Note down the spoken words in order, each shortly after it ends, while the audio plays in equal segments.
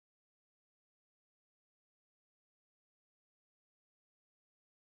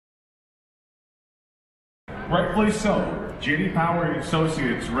Rightfully so. J.D. Power and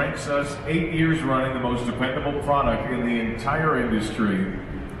Associates ranks us 8 years running the most dependable product in the entire industry.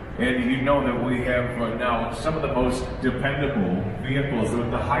 And you know that we have now some of the most dependable vehicles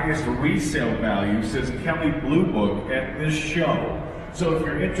with the highest resale value, says Kelley Blue Book at this show. So if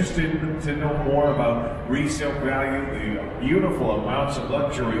you're interested to know more about resale value, the beautiful amounts of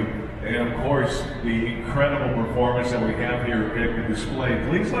luxury, and of course the incredible performance that we have here at the display,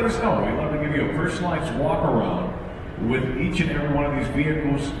 please let us know. We'd love to give you a personalized walk around with each and every one of these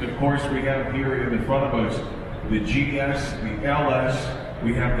vehicles. Of course, we have here in the front of us the GS, the LS,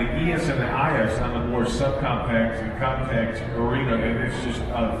 we have the ES and the IS on the more subcompact and compact arena, and it's just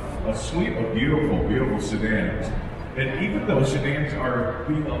a suite of beautiful, beautiful sedans. And even though sedans are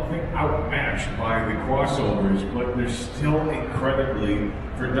being, I think, outmatched by the crossovers, but they're still incredibly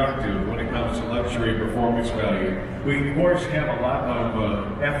productive when it comes to luxury and performance value. We, of course, have a lot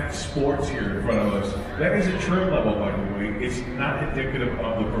of F Sports here in front of us. That is a trim level, by the way. It's not indicative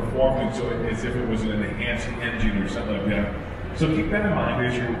of the performance as if it was an enhanced engine or something like that. So keep that in mind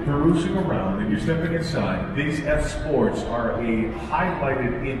as you're perusing around and you're stepping inside. These F Sports are a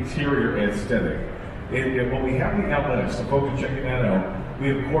highlighted interior aesthetic. And when we have the LS, the folks are checking that out,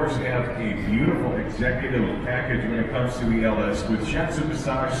 we of course have a beautiful executive package when it comes to the LS with shiatsu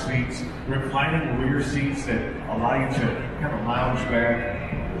massage seats, reclining rear seats that allow you to kind of lounge back,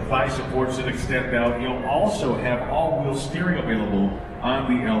 thigh supports that extend out. You'll also have all-wheel steering available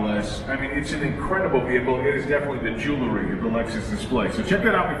on the LS. I mean, it's an incredible vehicle. It is definitely the jewelry of the Lexus display. So check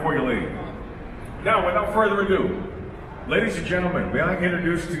that out before you leave. Now, without further ado, ladies and gentlemen, may I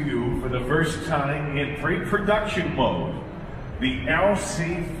introduce to you for the first time in pre-production mode, the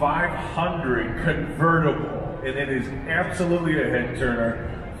LC500 convertible. And it is absolutely a head turner.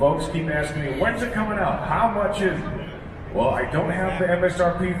 Folks keep asking me, when's it coming out? How much is it? Well, I don't have the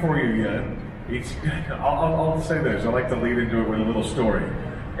MSRP for you yet. I'll say this, I like to lead into it with a little story.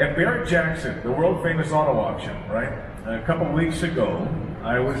 At Barrett-Jackson, the world famous auto auction, right? A couple weeks ago,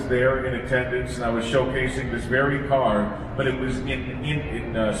 I was there in attendance and I was showcasing this very car, but it was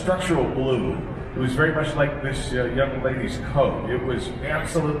in structural blue. It was very much like this young lady's coat. It was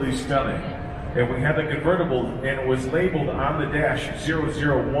absolutely stunning. And we had the convertible and it was labeled on the dash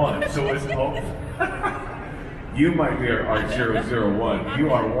 001. So it was, you, my dear, are 001.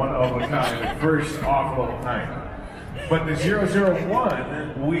 You are one of a kind, first off of a kind. But the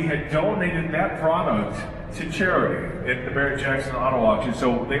 001, we had donated that product to charity at the Barrett-Jackson Auto Auction.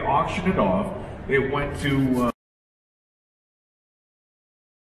 So they auctioned it off. It went to